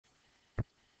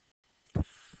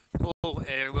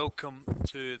Welcome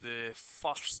to the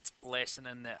first lesson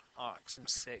in the arcs and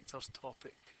sectors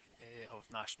topic of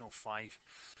National 5.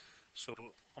 So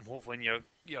I'm hoping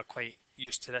you're quite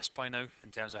used to this by now in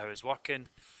terms of how it's working.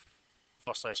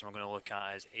 First lesson we're going to look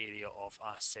at is area of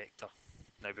a sector.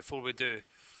 Now before we do,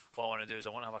 what I want to do is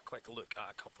I want to have a quick look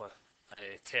at a couple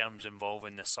of terms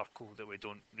involving the circle that we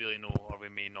don't really know or we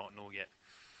may not know yet.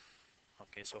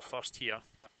 Okay, so first here,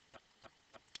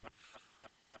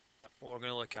 what we're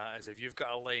going to look at is if you've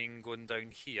got a line going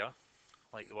down here,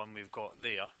 like the one we've got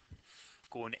there,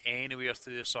 going anywhere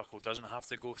through the circle, doesn't have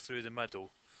to go through the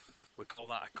middle, we call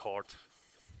that a chord.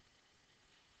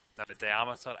 Now the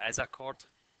diameter is a chord,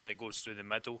 it goes through the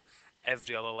middle.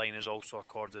 Every other line is also a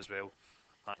chord as well,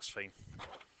 that's fine.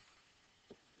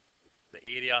 The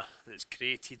area that's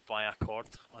created by a chord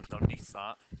underneath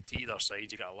that, to either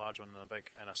side, you got a large one and a big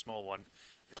and a small one,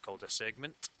 it's called a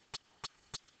segment.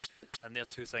 And they're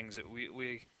two things that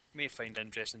we may find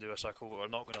interesting to do a circle, but we're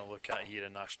not going to look at here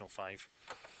in National 5.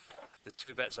 The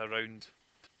two bits around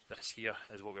this here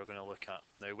is what we're going to look at.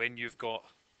 Now when you've got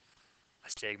a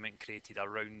segment created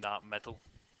around that middle,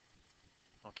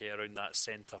 okay, around that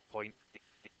centre point,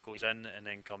 it goes in and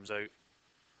then comes out,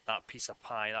 that piece of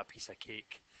pie, that piece of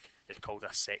cake is called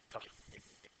a sector.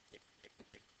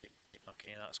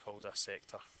 Okay, that's called a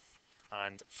sector.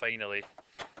 And finally,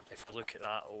 if you look at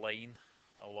that line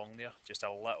along there, just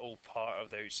a little part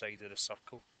of the outside of the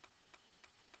circle,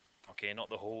 okay, not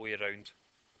the whole way around,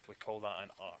 we call that an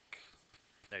arc.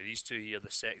 Now these two here, the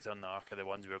sector and the arc, are the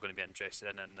ones we're going to be interested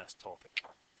in this topic.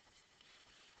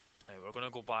 Now we're going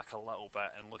to go back a little bit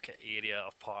and look at area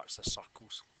of parts of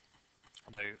circles.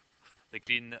 Now the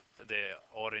green, the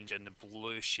orange and the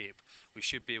blue shape, we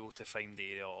should be able to find the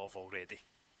area of already.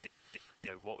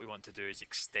 Now what we want to do is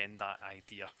extend that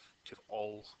idea to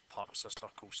all parts of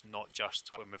circles, not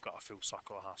just when we've got a full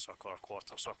circle, a half circle or a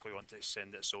quarter circle. We want to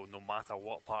extend it so no matter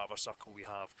what part of a circle we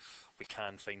have, we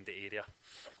can find the area,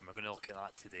 and we're going to look at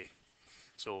that today.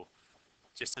 So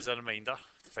just as a reminder,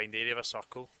 to find the area of a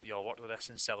circle, you all work with this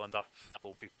in cylinder,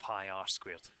 will be pi r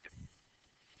squared.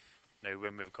 Now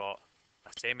when we've got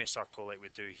a semicircle like we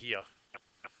do here,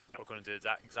 we're going to do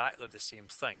exactly the same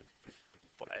thing,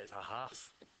 but it's a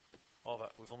half of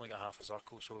it. We've only got half a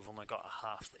circle, so we've only got a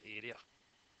half the area.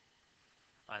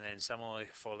 And then similarly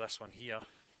for this one here,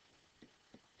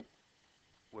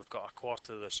 we've got a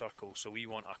quarter of the circle, so we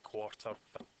want a quarter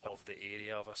of the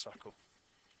area of a circle.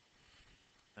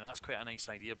 Now that's quite a nice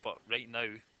idea, but right now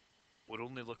we're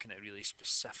only looking at really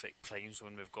specific times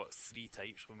when we've got three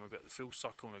types. When we've got the full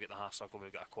circle, when we've got the half circle,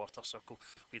 we've got a quarter circle.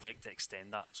 We'd like to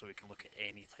extend that so we can look at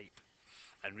any type.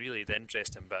 And really the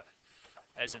interesting bit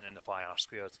isn't in the pi r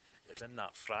squared, it's in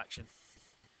that fraction.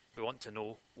 We want to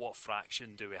know what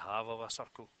fraction do we have of a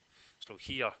circle. So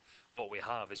here what we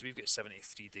have is we've got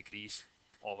 73 degrees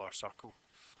of our circle,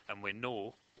 and we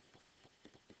know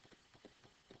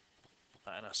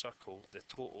that in a circle the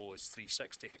total is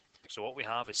 360. So what we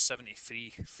have is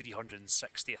 73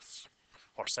 360ths,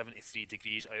 or 73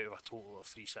 degrees out of a total of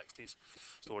 360s.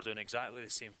 So we're doing exactly the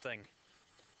same thing,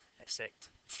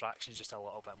 except fraction's just a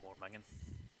little bit more minging.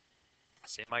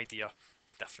 Same idea,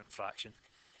 different fraction,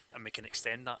 and we can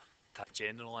extend that to a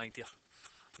general idea.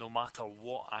 No matter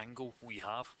what angle we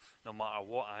have, no matter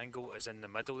what angle is in the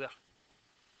middle there,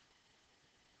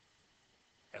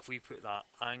 if we put that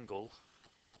angle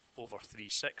over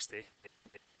 360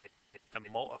 and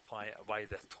multiply it by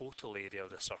the total area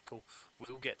of the circle,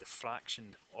 we'll get the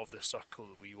fraction of the circle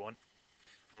that we want.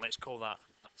 Let's call that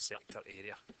sector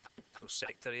area. So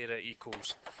sector area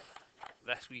equals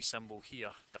this wee symbol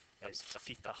here is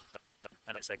theta,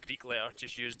 and it's a Greek letter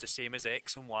just used the same as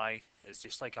x and y. It's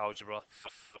just like algebra.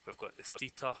 We've got the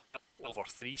theta over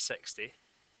 360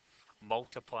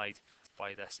 multiplied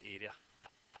by this area.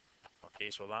 Okay,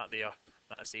 so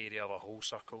that's the area of a whole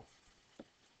circle.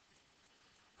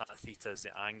 That theta is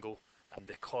the angle, and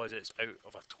because it's out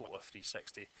of a total of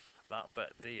 360, that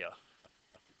bit there,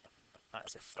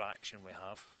 that's the fraction we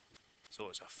have. So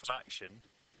it's a fraction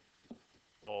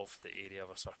of the area of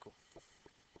a circle.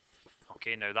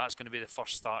 Okay, now that's going to be the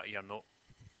first start of your note.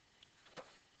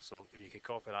 So you can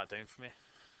copy that down for me.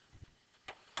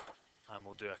 And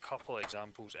we'll do a couple of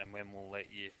examples and then we'll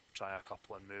let you try a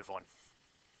couple and move on.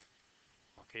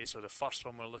 Okay, so the first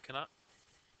one we're looking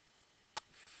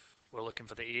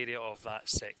for the area of that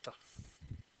sector.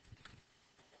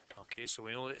 Okay, so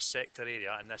we know that sector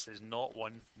area, and this is not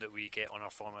one that we get on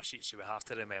our formula sheet, so we have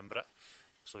to remember it.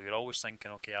 So you're always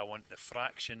thinking, okay, I want the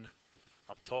fraction,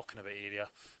 I'm talking about area,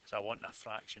 so I want the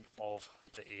fraction of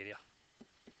the area.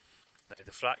 Now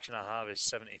the fraction I have is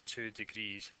 72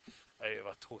 degrees out of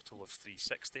a total of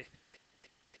 360.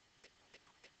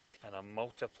 and I'm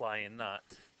multiplying that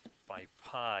by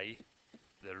pi.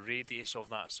 The radius of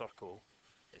that circle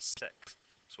is 6,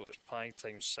 so it's pi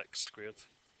times 6 squared.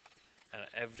 And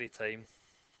every time,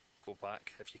 go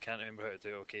back, if you can't remember how to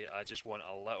do it, okay, I just want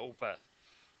a little bit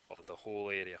of the whole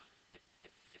area.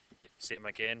 Same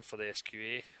again for the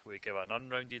SQA, we give an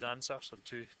unrounded answer, so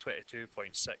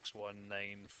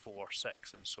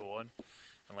 22.61946 and so on.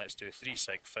 And let's do 3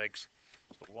 sig figs,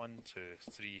 so 1, 2,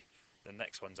 3, the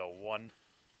next one's a 1,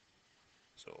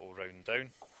 so it'll round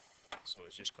down, so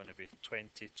it's just going to be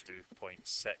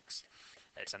 22.6.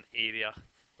 It's an area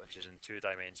which is in 2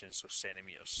 dimensions, so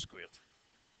centimetres squared.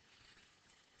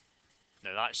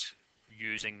 Now that's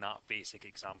using that basic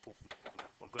example.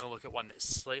 We're going to look at one that's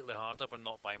slightly harder, but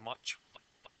not by much,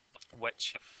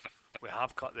 which we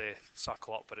have cut the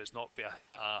circle up, but it's not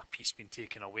a piece been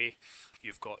taken away.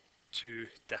 You've got 2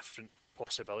 different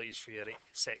possibilities for your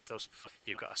sectors.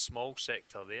 You've got a small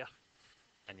sector there,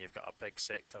 and you've got a big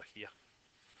sector here.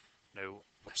 Now,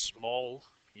 the small,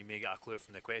 you may get a clue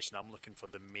from the question, I'm looking for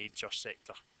the major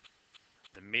sector.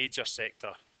 The major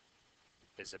sector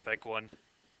is the big one,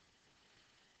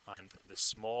 and the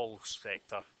small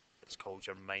sector is called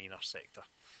your minor sector.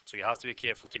 So you have to be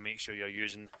careful to make sure you're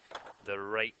using the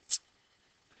right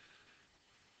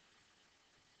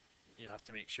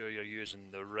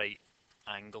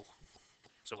angle.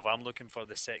 So if I'm looking for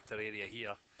the sector area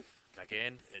here,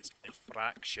 again, it's a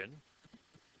fraction,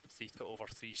 theta over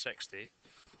 360,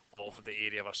 of the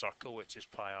area of a circle, which is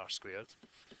pi r squared.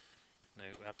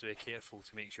 Now, we have to be careful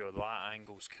to make sure that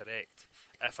angle is correct.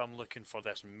 If I'm looking for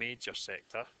this major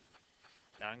sector,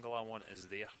 the angle I want is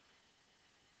there.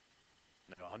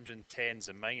 Now, 110 is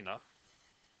the minor,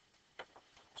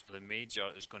 so the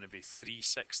major is going to be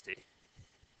 360.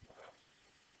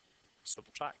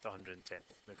 Subtract 110,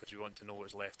 because we want to know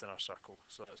what's left in our circle,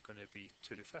 so that's going to be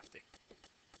 250.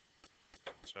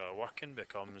 So our working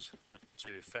becomes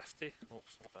 250,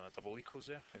 oops, done a double equals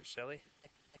there, how silly,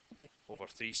 over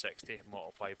 360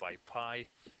 multiplied by pi.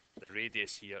 The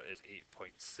radius here is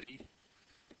 8.3,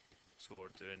 so we're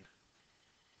doing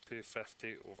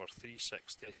 250 over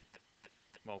 360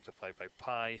 multiplied by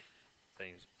pi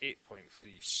times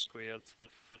 8.3 squared.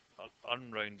 Our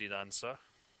unrounded answer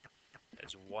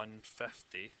is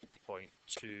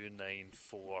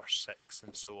 150.2946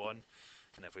 and so on.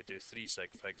 And if we do 3 sig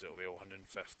figs, it'll be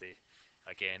 150.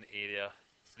 Again, area,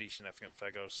 3 significant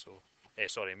figures, so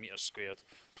meters squared,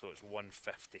 so it's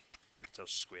 150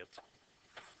 meters squared.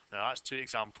 Now that's 2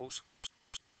 examples.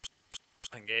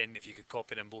 Again, if you could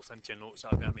copy them both into your notes,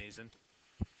 that'd be amazing.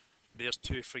 There's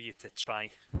 2 for you to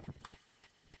try.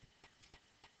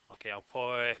 Okay, I'll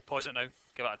pause it now,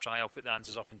 give it a try. I'll put the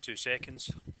answers up in 2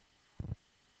 seconds.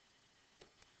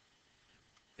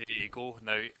 There you go.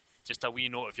 Now, just a wee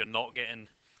note, if you're not getting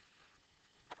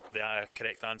the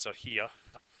correct answer here,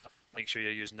 make sure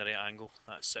you're using the right angle.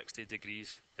 That 60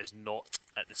 degrees is not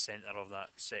at the centre of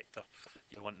that sector.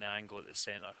 You want the angle at the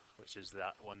centre, which is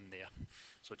that one there.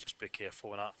 So just be careful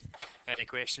with that. Any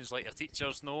questions, let your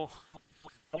teachers know.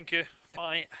 Thank you.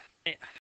 Bye.